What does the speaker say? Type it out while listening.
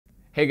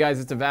Hey guys,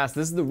 it's Avast.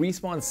 This is the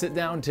Respawn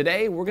Sit-Down.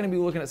 Today, we're going to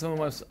be looking at some of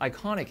the most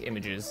iconic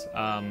images,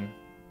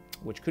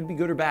 which could be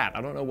good or bad.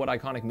 I don't know what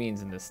iconic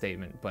means in this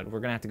statement, but we're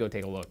going to have to go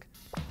take a look.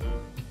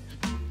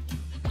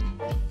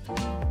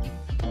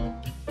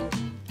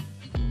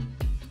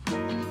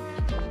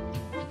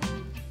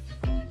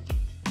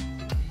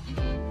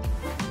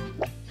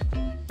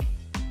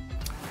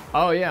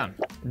 Oh yeah,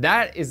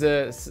 that is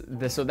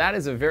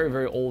a very,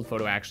 very old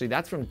photo actually.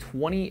 That's from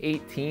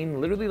 2018,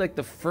 literally like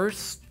the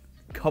first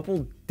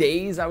couple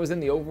days I was in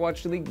the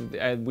Overwatch League.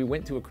 We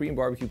went to a Korean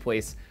barbecue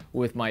place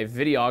with my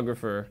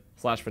videographer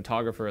slash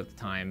photographer at the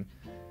time.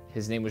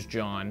 His name was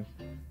John,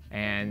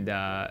 and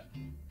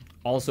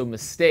also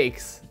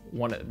Mistakes, who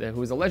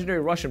was a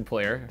legendary Russian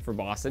player for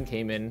Boston,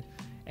 came in,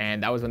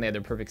 and that was when they had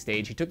their perfect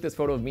stage. He took this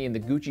photo of me in the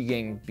Gucci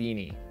Gang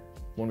beanie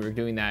when we were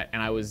doing that,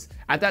 and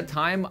at that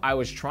time I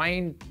was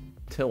trying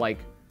to like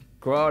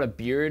grow out a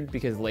beard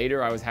because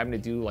later I was having to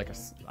do like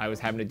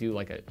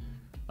a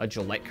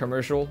Gillette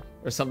commercial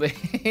or something.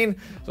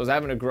 So I was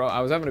having to grow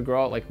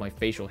out like my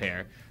facial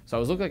hair. So I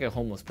was looking like a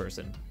homeless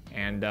person,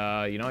 and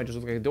you know, I just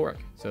look like a dork.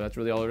 So that's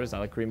really all there is. I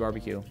like Korean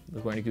barbecue. I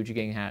was wearing a Gucci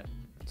Gang hat.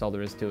 That's all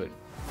there is to it.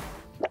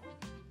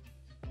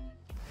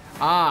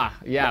 Ah,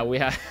 yeah, we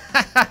have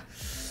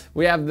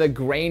we have the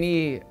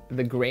grainy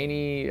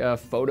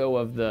photo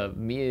of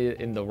me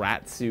in the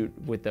rat suit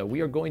with the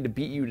 "We are going to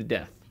beat you to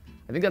death."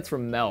 I think that's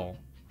from Mel,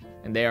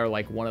 and they are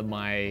like one of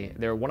my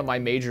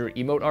major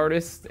emote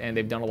artists, and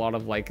they've done a lot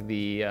of like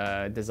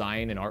the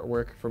design and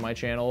artwork for my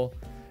channel.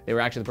 They were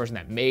actually the person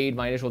that made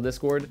my initial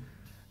Discord.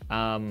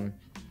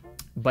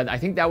 But I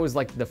think that was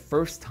like the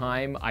first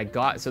time I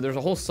got, so there's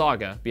a whole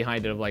saga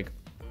behind it of like,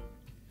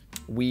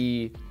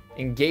 we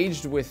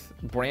engaged with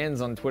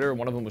brands on Twitter.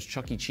 One of them was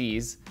Chuck E.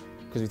 Cheese,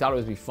 because we thought it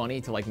would be funny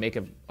to like make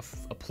a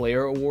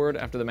player award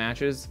after the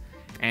matches.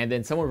 And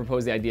then someone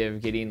proposed the idea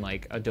of getting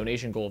like a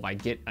donation goal if I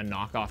get a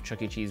knockoff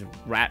Chuck E. Cheese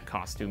rat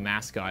costume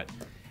mascot.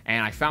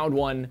 And I found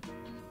one,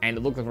 and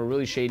it looked like a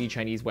really shady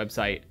Chinese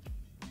website.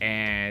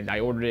 And I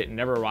ordered it and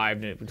never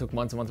arrived, and it took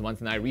months and months and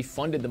months. And I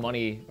refunded the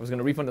money. I was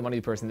gonna refund the money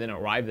to the person, then it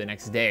arrived the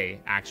next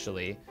day,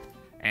 actually.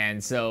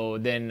 And so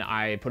then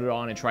I put it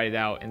on and tried it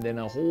out, and then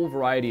a whole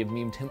variety of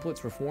meme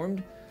templates were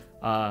formed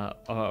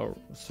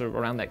sort of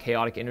around that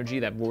chaotic energy,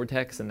 that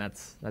vortex, and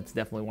that's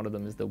definitely one of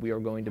them, is the "We are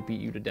going to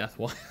beat you to death"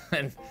 one.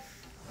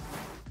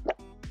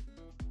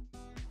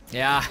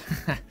 Yeah,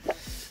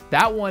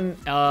 that one,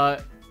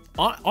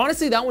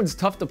 honestly, that one's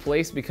tough to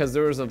place because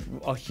there was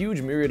a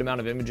huge myriad amount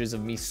of images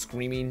of me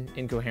screaming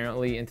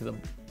incoherently into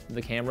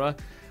the camera.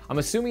 I'm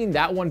assuming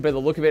that one, by the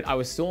look of it, I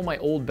was still in my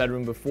old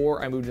bedroom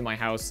before I moved to my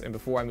house and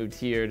before I moved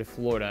here to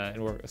Florida.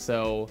 And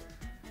so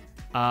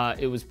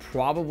it was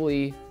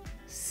probably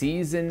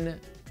season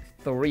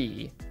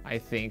 3, I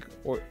think,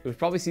 or it was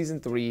probably season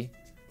 3,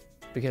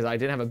 because I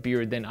didn't have a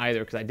beard then either,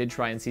 because I did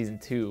try in season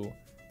 2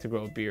 to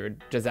grow a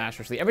beard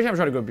disastrously. Every time I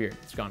try to grow a beard,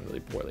 it's gone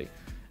really poorly.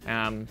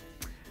 And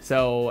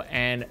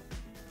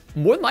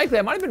more than likely,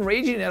 I might have been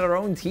raging at our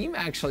own team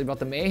actually about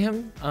the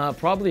Mayhem.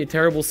 Probably a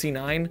terrible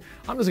C9.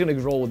 I'm just gonna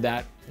roll with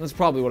that. That's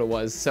probably what it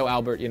was. So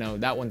Albert, you know,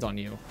 that one's on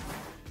you.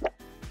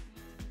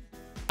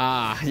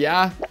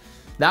 Yeah,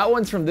 that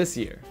one's from this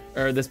year,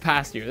 or this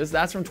past year.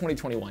 That's from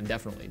 2021,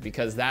 definitely,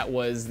 because that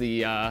was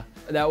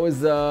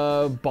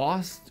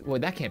Boston. Well,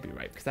 that can't be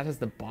right, because that has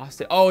the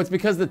Boston. Oh, it's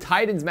because the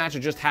Titans match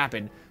had just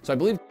happened. So I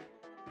believe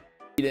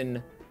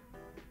beaten.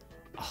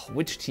 Oh,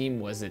 which team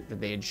was it that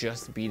they had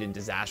just beaten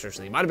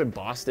disastrously? It might have been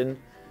Boston.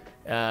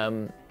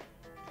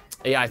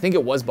 Yeah, I think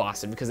it was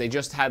Boston, because they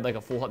just had like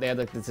they had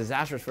like this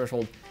disastrous first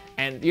hold.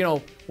 And you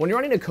know, when you're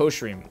running a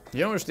co-stream, you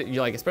don't understand.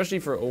 You like, especially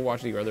for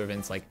Overwatch League or other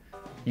events, like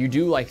you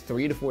do like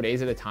 3 to 4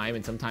 days at a time,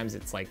 and sometimes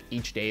it's like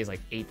each day is like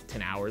 8 to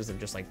 10 hours of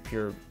just like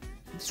pure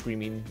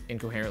screaming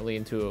incoherently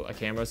into a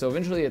camera. So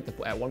eventually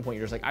at one point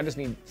you're just like, I just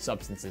need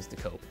substances to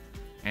cope.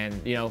 And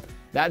you know,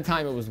 that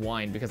time it was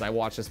wine, because I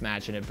watched this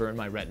match and it burned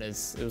my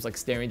retinas. It was like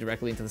staring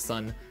directly into the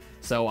sun.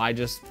 So I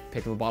just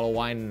picked up a bottle of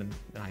wine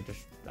and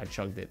I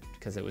chugged it,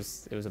 because it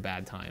was a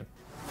bad time.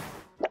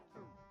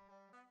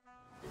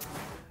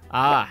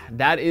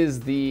 That is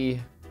the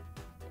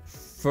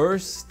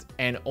first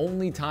and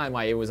only time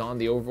I was on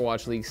the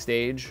Overwatch League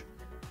stage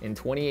in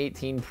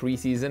 2018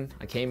 preseason.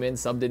 I came in,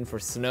 subbed in for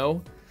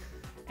Snow,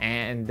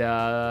 and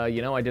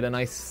you know, I did a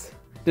nice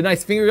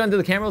finger gun to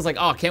the camera. I was like,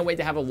 oh, can't wait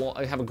to have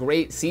a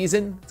great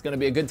season. It's gonna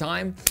be a good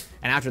time.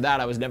 And after that,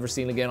 I was never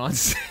seen again on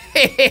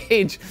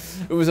stage.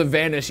 It was a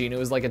vanishing. It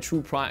was like a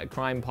true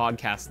crime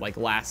podcast, like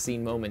last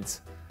seen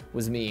moments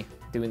was me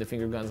doing the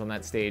finger guns on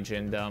that stage.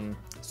 And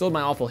still had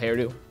my awful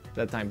hairdo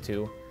that time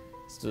too.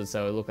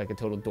 So it looked like a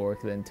total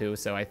dork then too.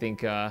 So I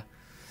think, yeah,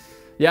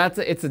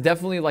 it's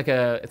definitely like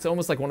it's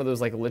almost like one of those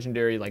like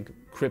legendary like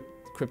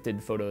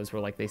cryptid photos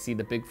where like they see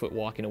the Bigfoot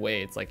walking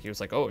away. It's like, you're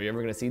just like, oh, are you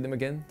ever gonna see them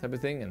again type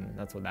of thing? And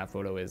that's what that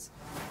photo is.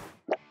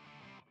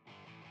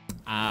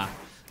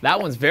 That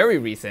one's very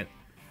recent.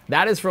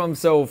 That is from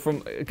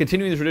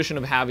continuing the tradition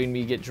of having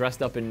me get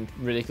dressed up in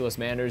ridiculous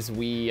manners,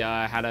 we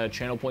had a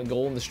channel point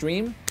goal in the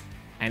stream,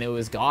 and it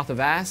was Goth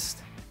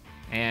Avast.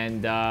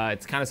 And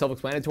it's kind of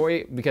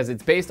self-explanatory because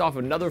it's based off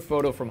another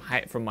photo from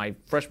my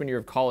freshman year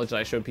of college that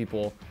I showed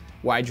people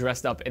where I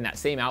dressed up in that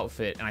same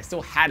outfit, and I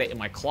still had it in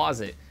my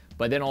closet.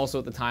 But then also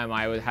at the time,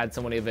 I had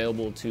somebody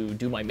available to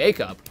do my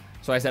makeup.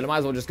 So I said, I might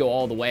as well just go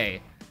all the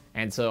way.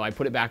 And so I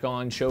put it back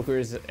on,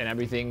 chokers and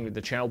everything.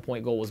 The channel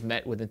point goal was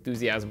met with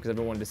enthusiasm because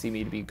everyone wanted to see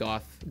me to be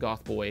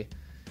goth boy.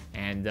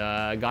 And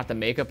got the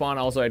makeup on.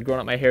 Also, I'd grown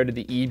up my hair to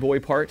the E-boy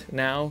part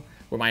now,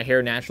 where my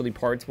hair naturally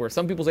parts, where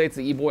some people say it's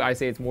the E-boy, I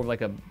say it's more of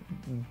like a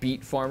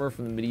beet farmer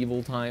from the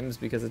medieval times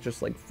because it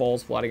just like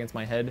falls flat against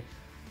my head.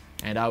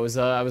 And I was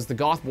the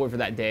goth boy for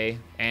that day.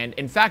 And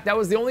in fact, that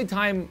was the only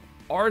time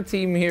our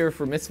team here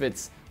for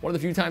Misfits, one of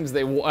the few times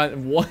they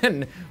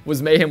won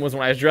was Mayhem, was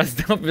when I was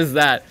dressed up as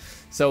that.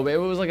 So it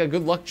was like a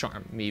good luck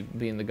charm, me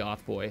being the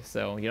goth boy.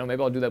 So, you know,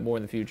 maybe I'll do that more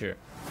in the future.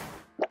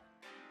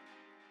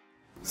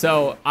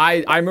 So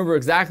I remember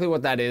exactly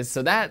what that is.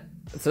 So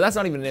that's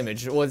not even an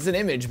image. Well, it's an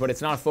image, but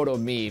it's not a photo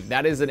of me.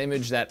 That is an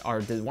image that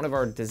one of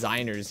our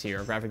designers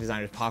here, graphic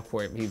designers,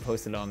 Popcorn, he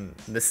posted on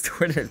this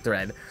Twitter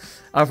thread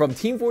from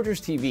Team Fortress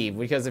TV.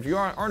 Because if you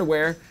aren't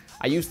aware,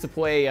 I used to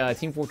play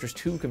Team Fortress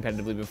 2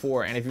 competitively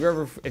before. And if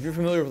you're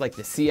familiar with like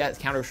the CS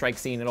Counter-Strike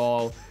scene at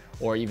all,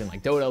 or even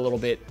like Dota a little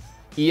bit,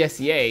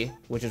 ESEA,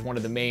 which is one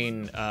of the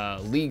main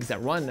leagues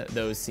that run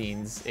those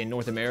scenes in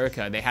North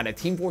America, they had a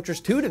Team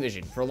Fortress 2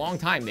 division for a long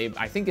time.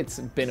 I think it's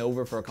been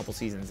over for a couple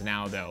seasons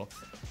now, though.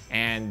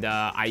 And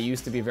I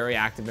used to be a very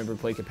active member,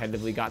 play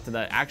competitively,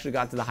 actually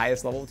got to the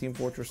highest level of Team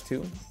Fortress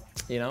 2.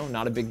 You know,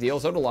 not a big deal.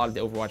 So did a lot of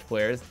the Overwatch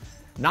players.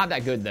 Not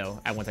that good, though,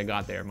 once I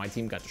got there. My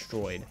team got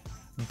destroyed.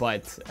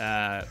 But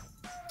I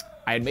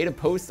had made a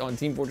post on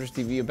Team Fortress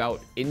TV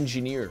about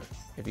Engineer.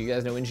 If you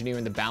guys know Engineer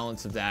and the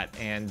balance of that,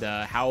 and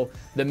how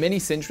the mini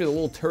Sentry, the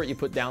little turret you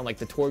put down, like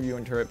the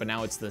Torbjorn turret, but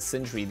now it's the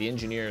Sentry, the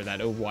Engineer that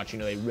Overwatch, you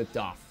know, they ripped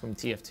off from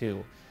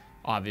TF2,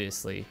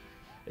 obviously.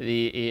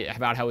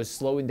 About how it's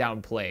slowing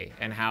down play,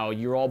 and how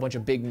you're all a bunch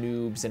of big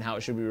noobs, and how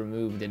it should be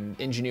removed, and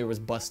Engineer was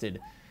busted.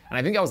 And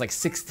I think I was like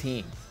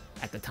 16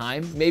 at the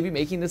time, maybe,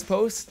 making this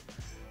post.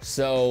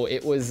 So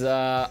it was,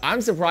 I'm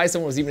surprised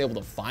someone was even able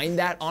to find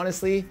that,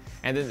 honestly.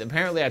 And then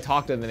apparently I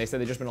talked to them and they said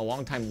they've just been a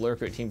long time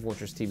lurker at Team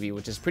Fortress TV,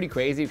 which is pretty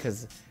crazy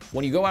because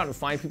when you go out and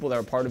find people that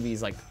are part of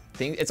these like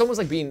things, it's almost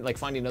like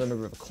finding another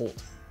member of a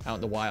cult out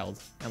in the wild.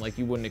 And like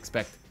you wouldn't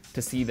expect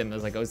to see them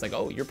as like, oh, it's like,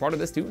 oh, you're part of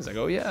this too. It's like,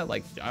 oh yeah,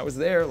 like I was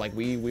there. Like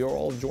we were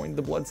all joined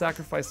the blood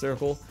sacrifice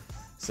circle.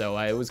 So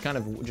it was kind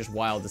of just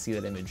wild to see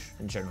that image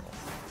in general.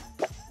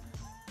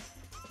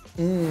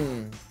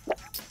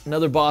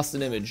 Another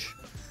Boston image.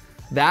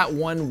 That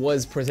one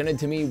was presented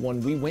to me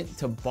when we went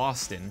to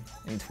Boston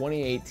in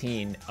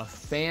 2018. A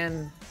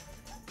fan,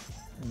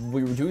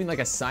 we were doing like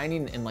a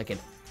signing in like an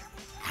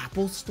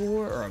Apple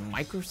store or a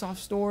Microsoft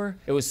store.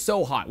 It was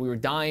so hot, we were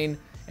dying,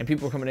 and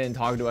people were coming in and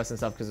talking to us and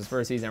stuff because it's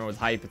first season, everyone's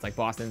hype. It's like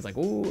Boston's like,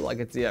 ooh, like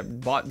it's, yeah,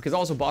 because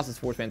also Boston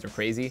sports fans are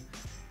crazy,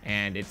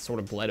 and it's sort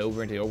of bled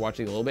over into the Overwatch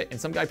League a little bit.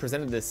 And some guy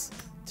presented this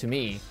to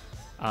me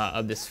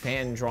of this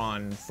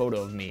fan-drawn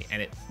photo of me,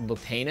 and it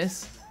looked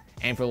heinous.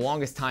 And for the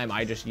longest time,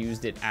 I just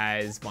used it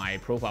as my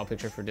profile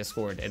picture for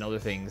Discord and other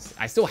things.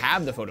 I still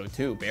have the photo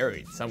too,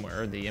 buried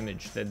somewhere, the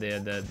image,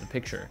 the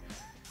picture.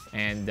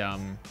 And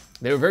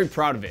they were very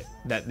proud of it,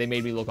 that they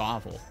made me look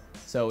awful.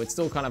 So it's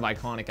still kind of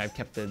iconic. I've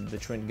kept the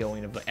trend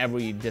going of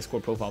every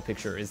Discord profile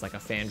picture is like a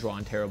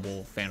fan-drawn,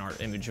 terrible fan art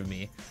image of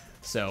me.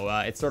 So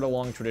it's sort of a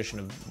long tradition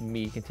of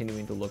me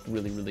continuing to look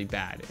really, really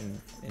bad in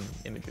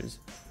images.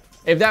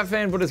 If that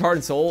fan put his heart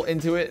and soul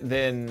into it,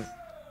 then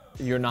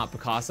you're not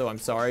Picasso, I'm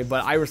sorry,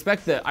 but I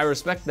respect the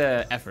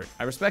effort.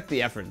 I respect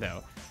the effort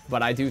though,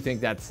 but I do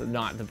think that's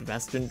not the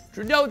best.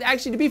 No,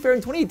 actually, to be fair, in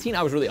 2018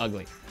 I was really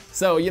ugly.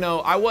 So, you know,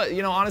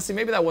 honestly,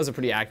 maybe that was a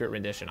pretty accurate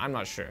rendition. I'm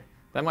not sure.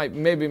 That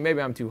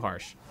maybe I'm too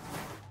harsh.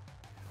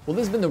 Well,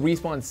 this has been the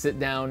Respawn Sit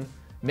Down.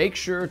 Make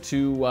sure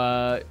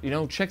to, you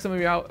know, check some of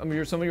your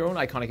own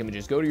iconic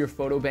images. Go to your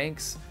photo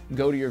banks,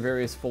 go to your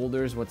various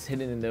folders, what's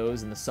hidden in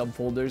those, and the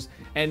subfolders,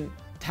 and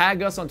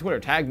tag us on Twitter,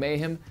 tag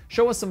Mayhem.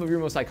 Show us some of your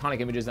most iconic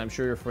images. I'm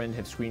sure your friend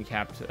have screen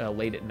capped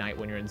late at night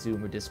when you're in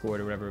Zoom or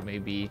Discord or whatever it may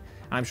be. And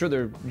I'm sure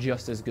they're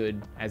just as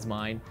good as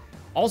mine.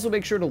 Also,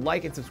 make sure to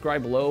like and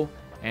subscribe below,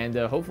 and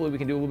hopefully we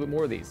can do a little bit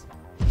more of these.